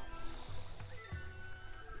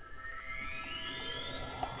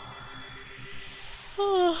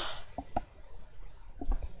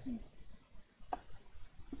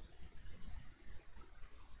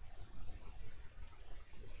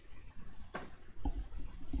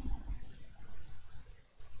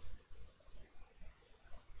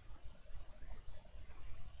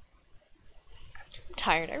 I'm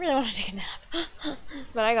tired. I really want to take a nap.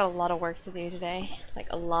 But I got a lot of work to do today. Like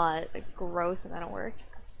a lot. A gross amount of work.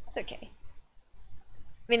 It's okay.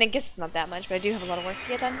 I mean, I guess it's not that much, but I do have a lot of work to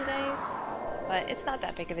get done today. But it's not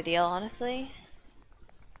that big of a deal, honestly.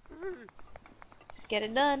 Just get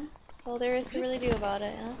it done. That's all there is to really do about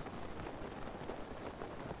it, huh?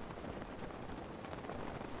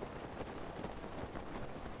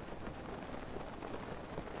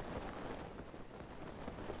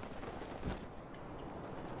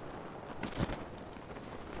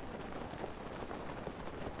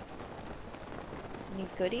 Any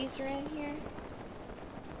goodies around here?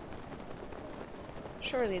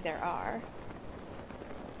 Surely there are.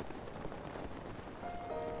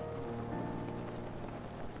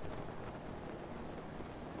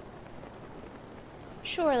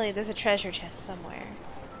 Surely there's a treasure chest somewhere.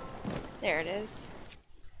 There it is.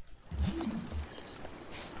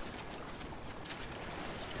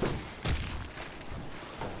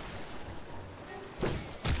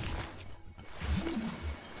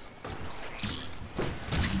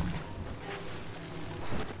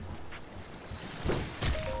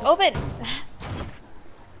 Open!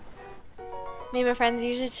 Me and my friends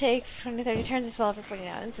usually take 20-30 turns as well for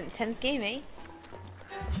 49. It's intense game, eh?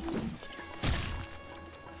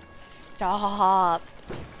 Stop.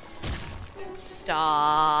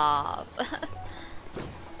 Stop.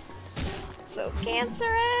 So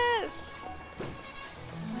cancerous!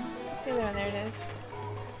 See the one, there it is.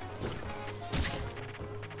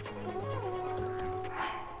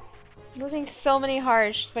 I'm losing so many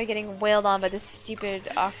hearts just by getting wailed on by this stupid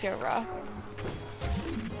Octorock.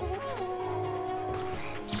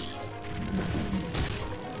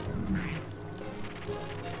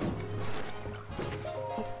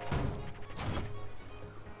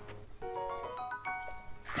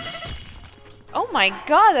 Oh my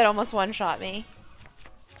god, that almost one-shot me.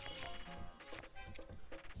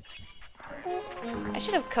 I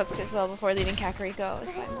should have cooked as well before leaving Kakariko.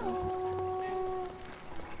 It's fine though.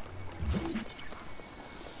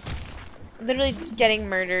 Literally getting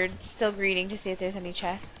murdered, still greeting to see if there's any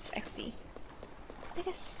chests. XD. I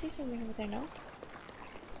guess see something over there, no?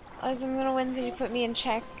 As I'm gonna win, so you put me in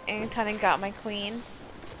check and kind of got my queen.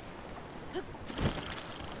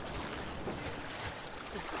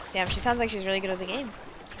 Damn, she sounds like she's really good at the game.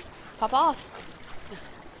 Pop off.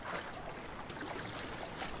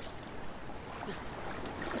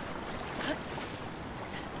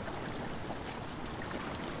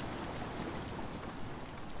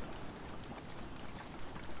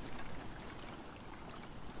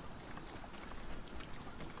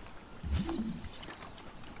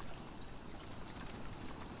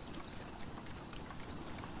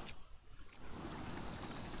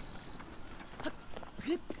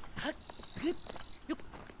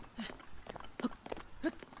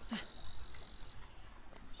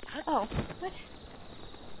 Oh, what?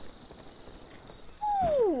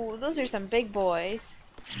 Ooh, those are some big boys.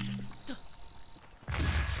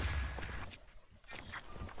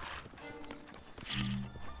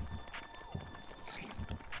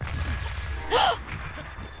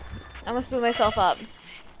 I almost blew myself up.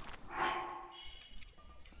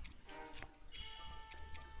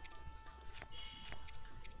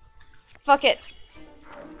 Fuck it.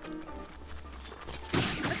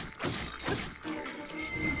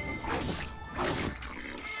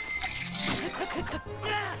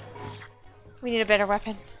 We need a better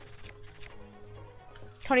weapon.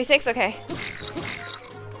 26? Okay.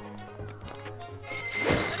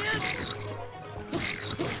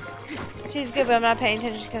 She's good, but I'm not paying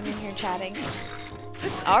attention. She's coming in here chatting.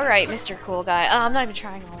 Alright, Mr. Cool Guy. Oh, I'm not even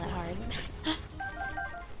trying all that hard.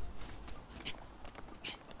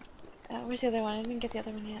 Where's the other one? I didn't get the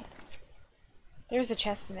other one yet. There's a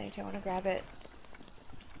chest in there too. I want to grab it.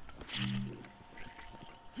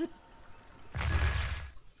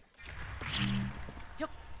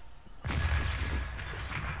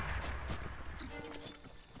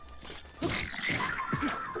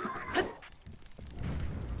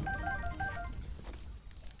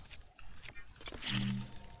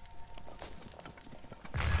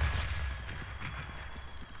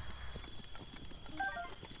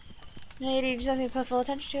 You just have to put full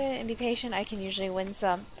attention to it and be patient. I can usually win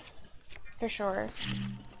some. For sure.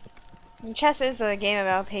 And chess is a game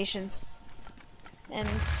about patience. And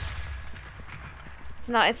it's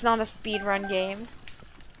not a speedrun game.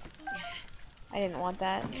 I didn't want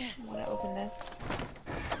that. I want to open this.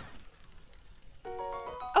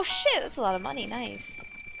 Oh shit, that's a lot of money. Nice.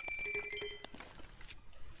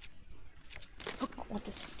 I don't want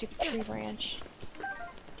this stupid tree branch.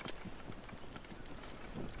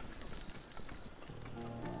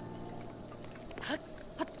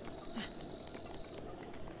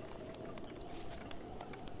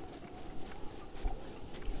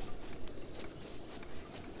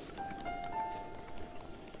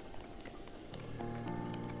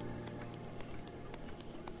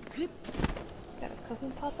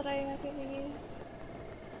 Pot that I might be able to use.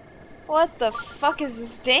 What the fuck is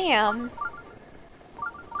this dam?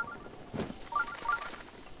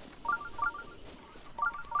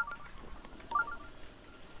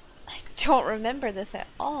 I don't remember this at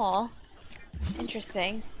all.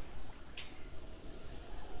 Interesting.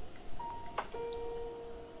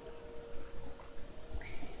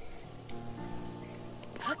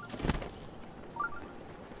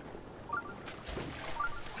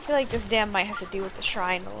 I feel like this dam might have to do with the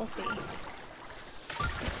shrine, but we'll see. I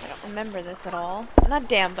don't remember this at all. Not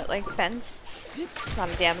dam, but like fence. It's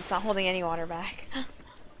not a dam, it's not holding any water back.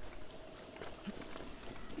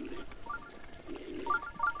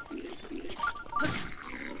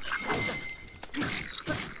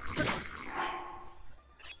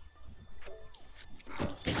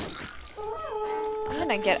 I'm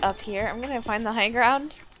gonna get up here. I'm gonna find the high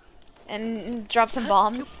ground and drop some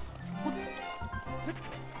bombs.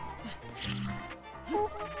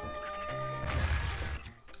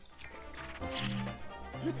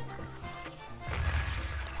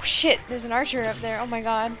 Oh, shit, there's an archer up there. Oh my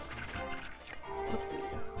god.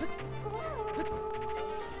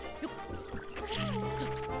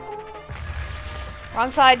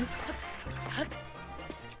 Wrong side.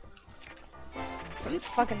 Some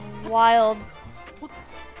fucking wild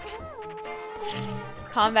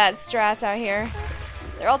combat strats out here.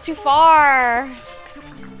 They're all too far.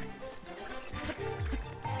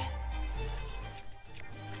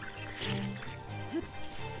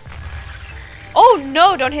 Oh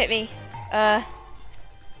no, don't hit me.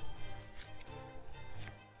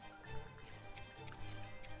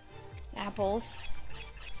 Apples.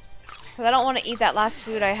 Because I don't want to eat that last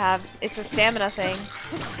food I have. It's a stamina thing.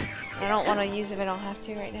 I don't want to use it if I don't have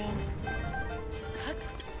to right now.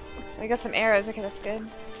 I got some arrows. Okay, that's good.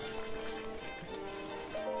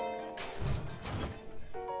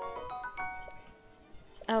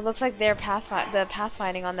 Oh, it looks like their the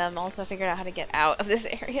pathfinding on them also figured out how to get out of this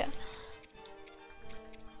area.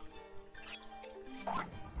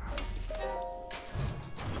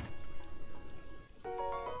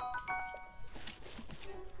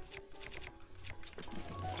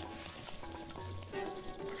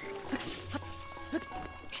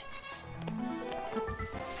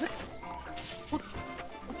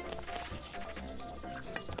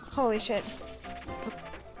 Holy shit.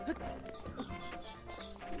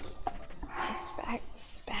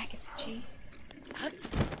 Spack is a G.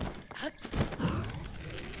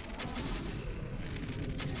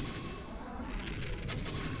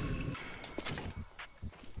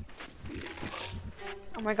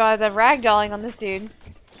 Oh my god, the ragdolling on this dude.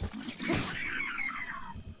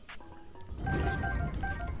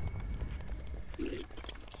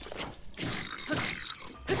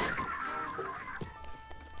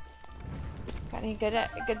 Any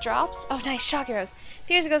good drops? Oh, nice shock arrows. A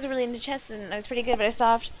few years ago, I was really into chess and I was pretty good, but I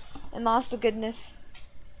stopped. And and lost the goodness.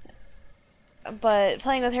 But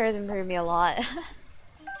playing with her has improved me a lot.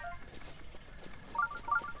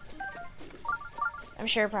 I'm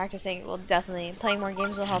sure practicing will definitely, playing more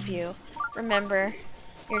games will help you remember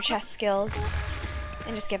your chess skills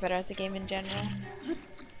and just get better at the game in general.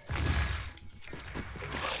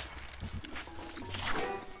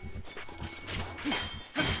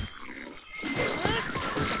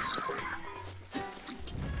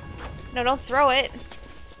 No, don't throw it.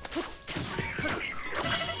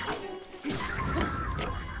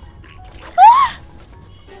 Ah!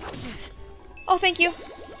 Oh, thank you.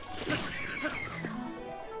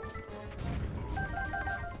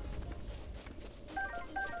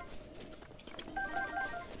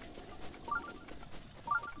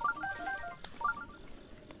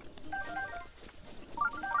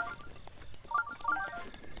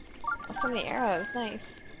 Oh, so many arrows,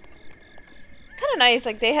 nice. Kind of nice,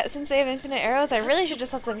 like since they have infinite arrows, I really should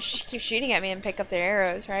just let them keep shooting at me and pick up their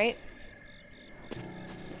arrows, right?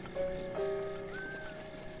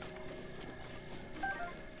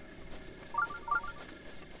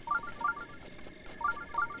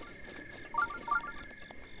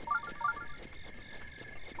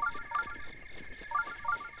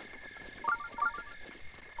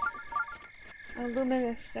 Oh,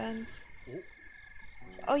 luminous stones.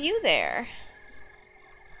 Oh, you there?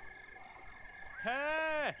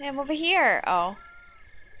 Hey! Hey, I'm over here. Oh.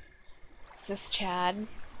 It's this Chad.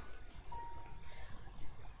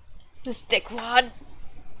 This dickwad.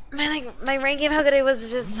 My rank game, how good I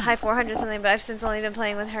was just high 400 something, but I've since only been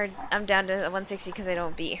playing with her. I'm down to 160 because I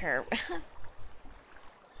don't beat her.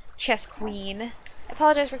 Chess queen. I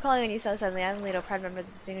apologize for calling on you so suddenly. I'm Leto, proud member of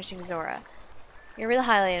the distinguishing Zora. You're real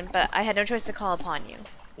highly, but I had no choice to call upon you.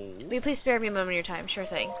 Will you please spare me a moment of your time? Sure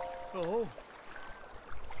thing. Oh.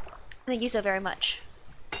 Thank you so very much.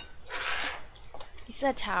 You see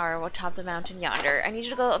that tower atop the mountain yonder? I need you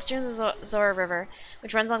to go upstream of the Zora River,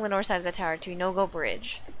 which runs along the north side of the tower, to No-Go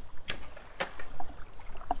Bridge.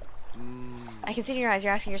 I can see in your eyes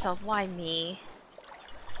you're asking yourself, why me?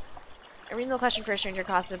 A reasonable question for a stranger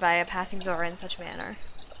accosted by a passing Zora in such manner.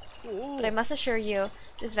 But I must assure you,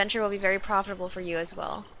 this venture will be very profitable for you as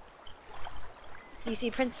well. So you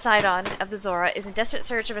see, Prince Sidon of the Zora is in desperate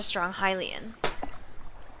search of a strong Hylian.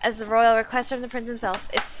 As the royal request from the prince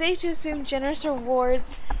himself, it's safe to assume generous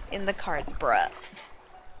rewards in the cards, bruh.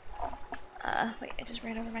 Wait, I just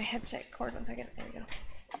ran over my headset cord. 1 second. There we go.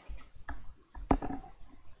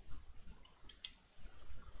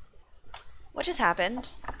 What just happened?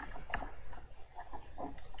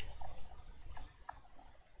 What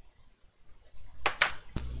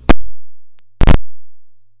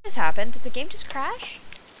just happened? Did the game just crash?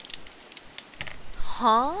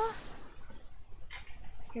 Huh?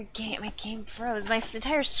 My game froze. My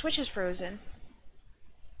entire Switch is frozen.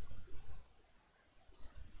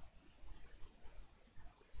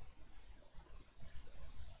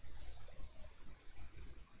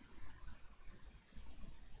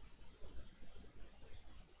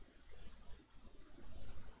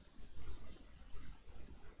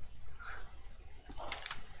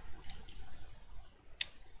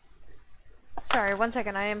 Sorry, 1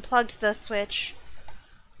 second. I unplugged the Switch.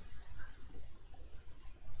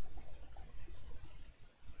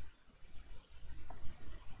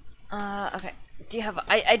 Okay. Do you have...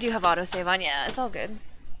 I do have autosave on. Yeah, it's all good.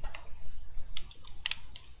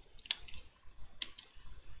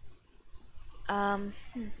 Give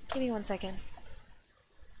me 1 second.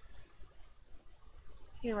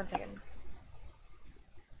 Give me 1 second.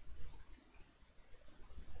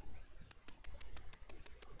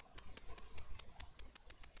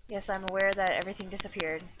 Yes, I'm aware that everything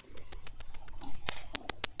disappeared.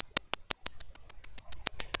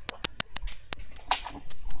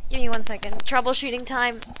 Give me 1 second. Troubleshooting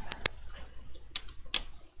time.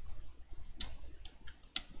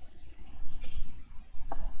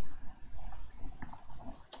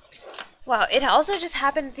 Wow, it also just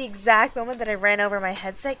happened at the exact moment that I ran over my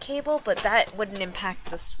headset cable, but that wouldn't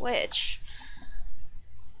impact the Switch.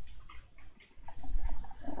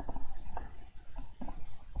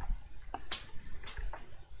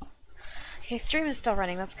 Okay, stream is still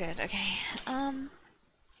running, that's good. Okay,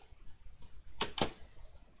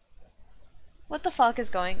 what the fuck is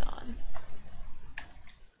going on?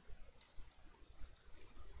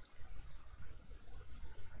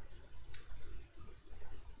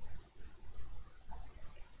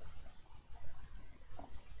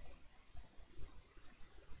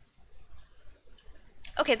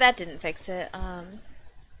 Okay, that didn't fix it.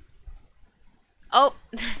 Oh!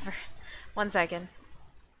 1 second.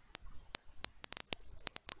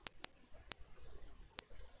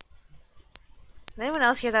 Did anyone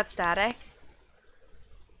else hear that static?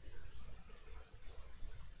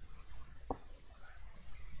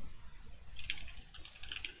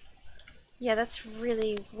 Yeah, that's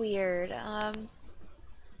really weird. I'm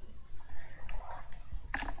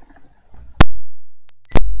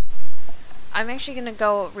actually gonna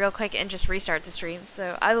go real quick and just restart the stream,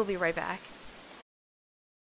 so I will be right back.